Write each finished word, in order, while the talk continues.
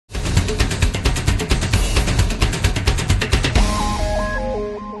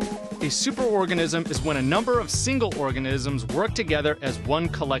superorganism is when a number of single organisms work together as one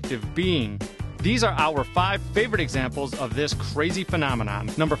collective being. These are our 5 favorite examples of this crazy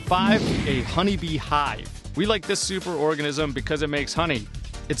phenomenon. Number 5, a honeybee hive. We like this superorganism because it makes honey.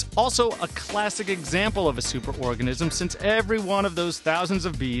 It's also a classic example of a superorganism since every one of those thousands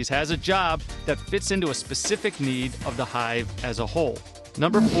of bees has a job that fits into a specific need of the hive as a whole.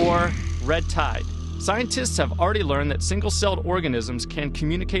 Number 4, red tide. Scientists have already learned that single-celled organisms can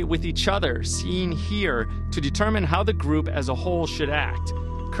communicate with each other, seen here, to determine how the group as a whole should act.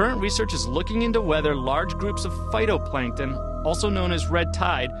 Current research is looking into whether large groups of phytoplankton, also known as red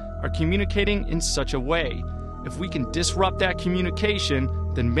tide, are communicating in such a way. If we can disrupt that communication,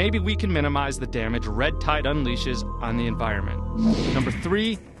 then maybe we can minimize the damage red tide unleashes on the environment. Number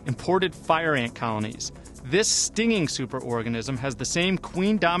 3, imported fire ant colonies. This stinging superorganism has the same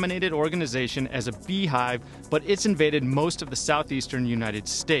queen-dominated organization as a beehive, but it's invaded most of the southeastern United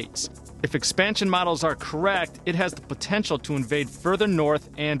States. If expansion models are correct, it has the potential to invade further north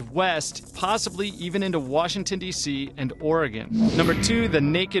and west, possibly even into Washington, D.C. and Oregon. Number 2, the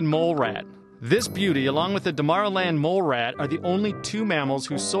naked mole rat. This beauty, along with the Damaraland mole rat, are the only 2 mammals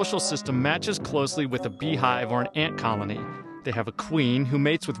whose social system matches closely with a beehive or an ant colony. They have a queen who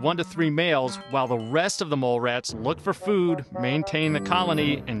mates with 1 to 3 males, while the rest of the mole rats look for food, maintain the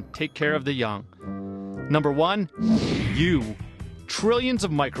colony, and take care of the young. Number 1, you. Trillions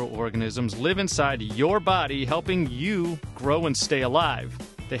of microorganisms live inside your body, helping you grow and stay alive.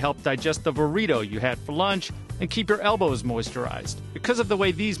 They help digest the burrito you had for lunch and keep your elbows moisturized. Because of the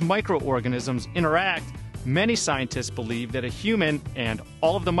way these microorganisms interact, many scientists believe that a human and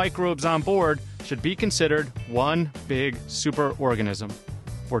all of the microbes on board should be considered one big superorganism.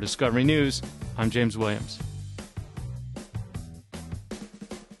 For Discovery News, I'm James Williams.